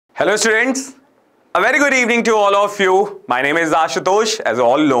Hello students, a very good evening to all of you. My name is Ashutosh, as you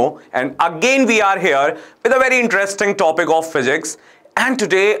all know, and again we are here with a very interesting topic of physics. And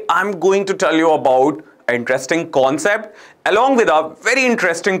today I'm going to tell you about an interesting concept along with a very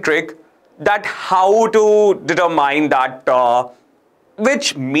interesting trick that how to determine that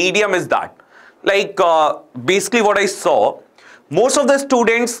which medium is that. Basically what I saw, most of the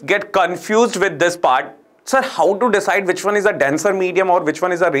students get confused with this part. Sir, how to decide which one is a denser medium or which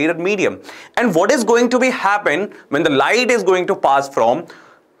one is a rarer medium? And what is going to be happen when the light is going to pass from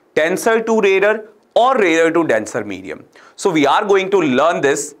denser to rarer or rarer to denser medium? So we are going to learn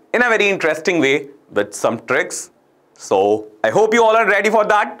this in a very interesting way with some tricks. So I hope you all are ready for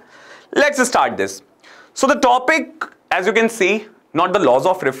that. Let's start this. So the topic, as you can see, not the laws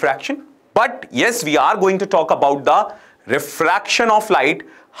of refraction, but yes, we are going to talk about the refraction of light,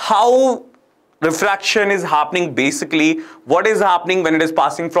 how refraction is happening, basically what is happening when it is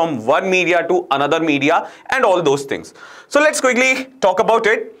passing from one media to another media and all those things. So let's quickly talk about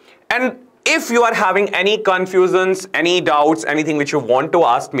it. And if you are having any confusions, any doubts, anything which you want to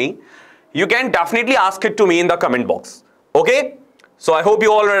ask me, you can definitely ask it to me in the comment box. Okay? So I hope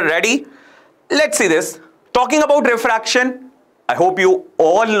you all are ready. Let's see this. Talking about refraction, I hope you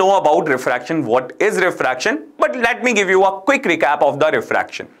all know about refraction, what is refraction, but let me give you a quick recap of the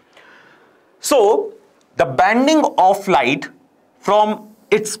refraction. So, the bending of light from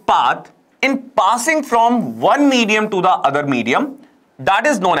its path in passing from one medium to the other medium, that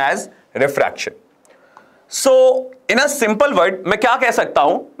is known as refraction. So, in a simple word, मैं क्या कह सकता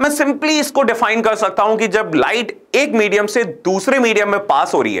हूँ? मैं simply इसको define कर सकता हूँ कि जब light एक medium से दूसरे medium में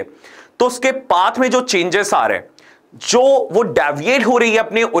pass हो रही है, तो उसके path में जो changes आ रहे हैं, जो वो deviate हो रही है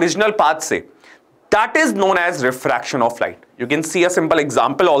अपने original path से, that is known as refraction of light. You can see a simple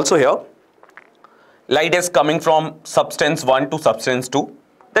example also here. Light is coming from substance 1 to substance 2.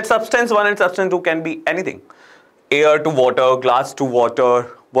 That substance 1 and substance 2 can be anything. Air to water, glass to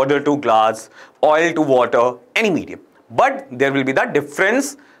water, water to glass, oil to water, any medium. But there will be the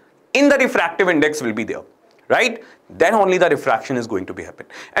difference in the refractive index will be there, right? Then only the refraction is going to be happen.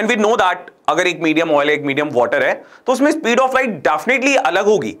 And we know that अगर एक medium oil एक medium water है, तो उसमें speed of light definitely अलग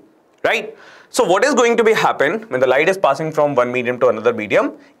होगी, right? So what is going to be happen when the light is passing from one medium to another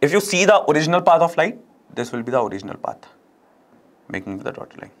medium? If you see the original path of light, this will be the original path, making the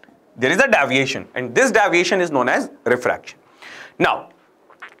dotted line. There is a deviation, and this deviation is known as refraction. Now,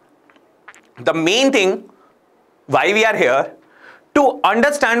 the main thing why we are here, to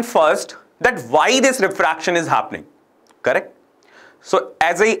understand first that why this refraction is happening, correct? So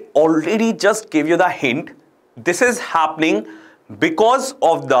as I already just gave you the hint, this is happening because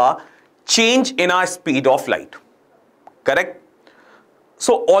of the change in our speed of light, correct?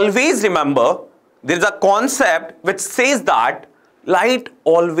 So always remember, there is a concept which says that light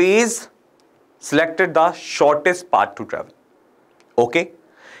always selected the shortest path to travel, okay?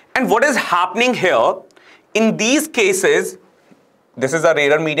 And what is happening here, in these cases, this is a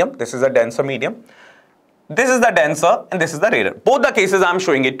rarer medium, this is a denser medium, this is the denser and this is the rarer. Both the cases I am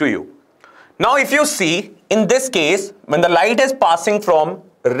showing it to you. Now if you see, in this case, when the light is passing from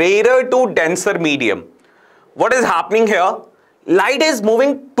rarer to denser medium, what is happening here? Light is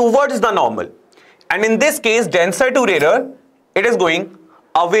moving towards the normal, and in this case denser to rarer, it is going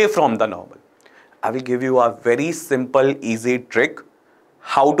away from the normal. I will give you a very simple easy trick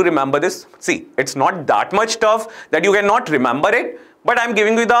how to remember this. See, it's not that much tough that you cannot remember it, but I'm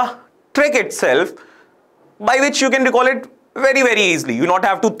giving you the trick itself by which you can recall it very easily. You not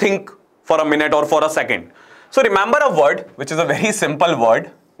have to think for a minute or for a second. So remember a word which is a very simple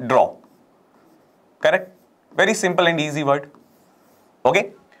word, draw. Correct? Very simple and easy word.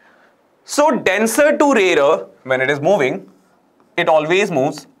 Okay? So denser to rarer, when it is moving, it always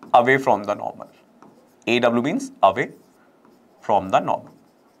moves away from the normal. AW means away from the normal.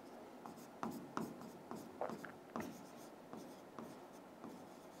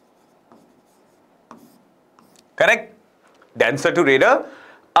 Correct? Denser to rarer,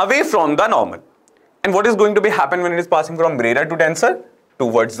 away from the normal. And what is going to be happen when it is passing from rarer to denser?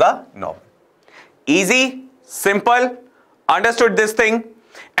 Towards the normal. Easy, simple, understood this thing.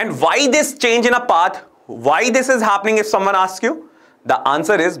 And why this change in a path? Why this is happening if someone asks you? The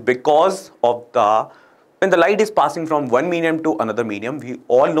answer is because of when the light is passing from one medium to another medium, we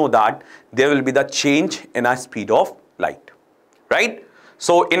all know that there will be the change in our speed of light, right?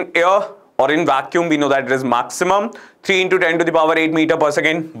 So in air or in vacuum, we know that it is maximum 3 into 10 to the power 8 meter per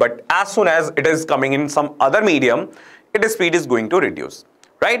second. But as soon as it is coming in some other medium, its speed is going to reduce,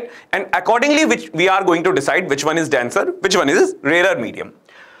 right? And accordingly, we are going to decide which one is denser, which one is rarer medium.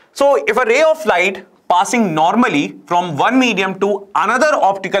 So if a ray of light passing normally from one medium to another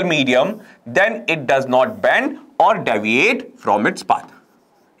optical medium, then it does not bend or deviate from its path.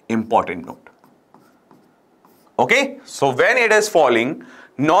 Important note. Okay, so when it is falling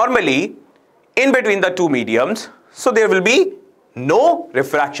normally in between the two mediums, so there will be no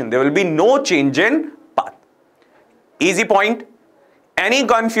refraction, there will be no change in path. Easy point. Any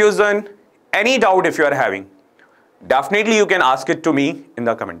confusion, any doubt if you are having, definitely you can ask it to me in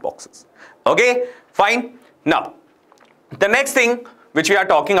the comment boxes. Okay, fine. Now, the next thing which we are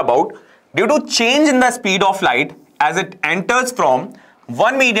talking about, due to change in the speed of light as it enters from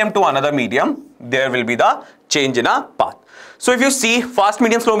one medium to another medium, there will be the change in a path. So if you see fast,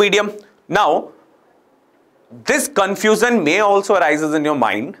 medium, slow, medium, now this confusion may also arises in your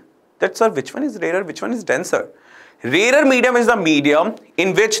mind that, sir, which one is rarer, which one is denser? Rarer medium is the medium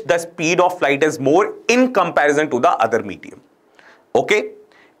in which the speed of light is more in comparison to the other medium. Okay,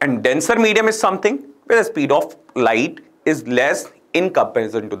 and denser medium is something where the speed of light is less in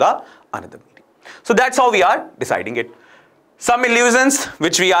comparison to the another medium. So that's how we are deciding it. Some illusions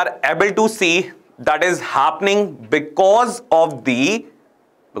which we are able to see, that is happening because of the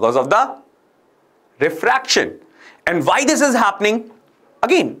refraction. And why this is happening?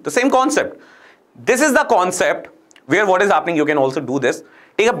 Again, the same concept. This is the concept where what is happening, you can also do this.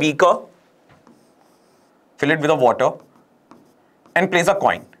 Take a beaker, fill it with a water and place a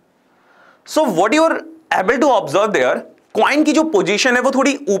coin. So what you are able to observe there, coin की जो position है वो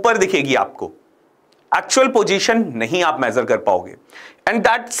थोड़ी ऊपर दिखेगी आपको. Actual position नहीं आप measure कर पाओगे. And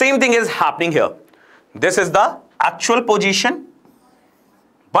that same thing is happening here. This is the actual position,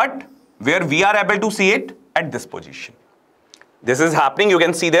 but where we are able to see it at this position. This is happening, you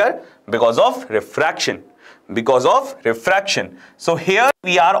can see there, because of refraction. Because of refraction. So here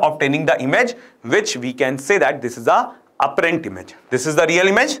we are obtaining the image which we can say that this is the apparent image. This is the real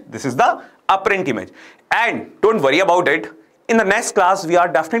image, this is the apparent image. And don't worry about it. In the next class, we are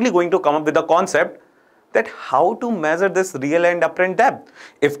definitely going to come up with the concept that how to measure this real and apparent depth.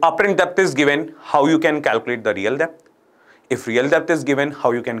 If apparent depth is given, how you can calculate the real depth. If real depth is given,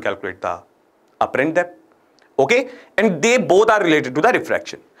 how you can calculate the apparent depth. Okay, and they both are related to the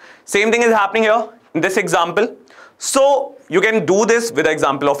refraction. Same thing is happening here in this example. So you can do this with the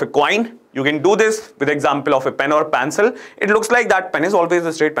example of a coin. You can do this with the example of a pen or pencil. It looks like that pen is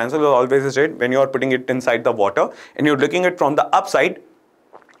always straight, pencil is always straight. When you are putting it inside the water and you're looking at from the upside,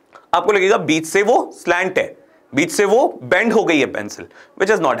 आपको लगेगा बीच से वो slant है, बीच से वो bend हो गई है pencil, which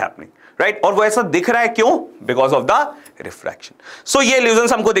is not happening, right? और वो ऐसा दिख रहा है क्यों? Because of the refraction. So ये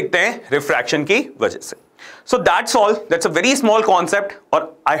illusions हमको दिखते हैं refraction की वजह से. So that's all. That's a very small concept.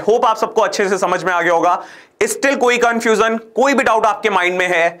 और I hope आप सबको अच्छे से समझ में आ गया होगा. Still कोई confusion, कोई भी doubt आपके mind में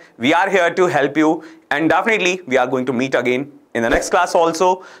है, we are here to help you, and definitely we are going to meet again in the next class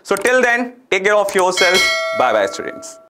also. So till then, take care of yourself. Bye bye, students.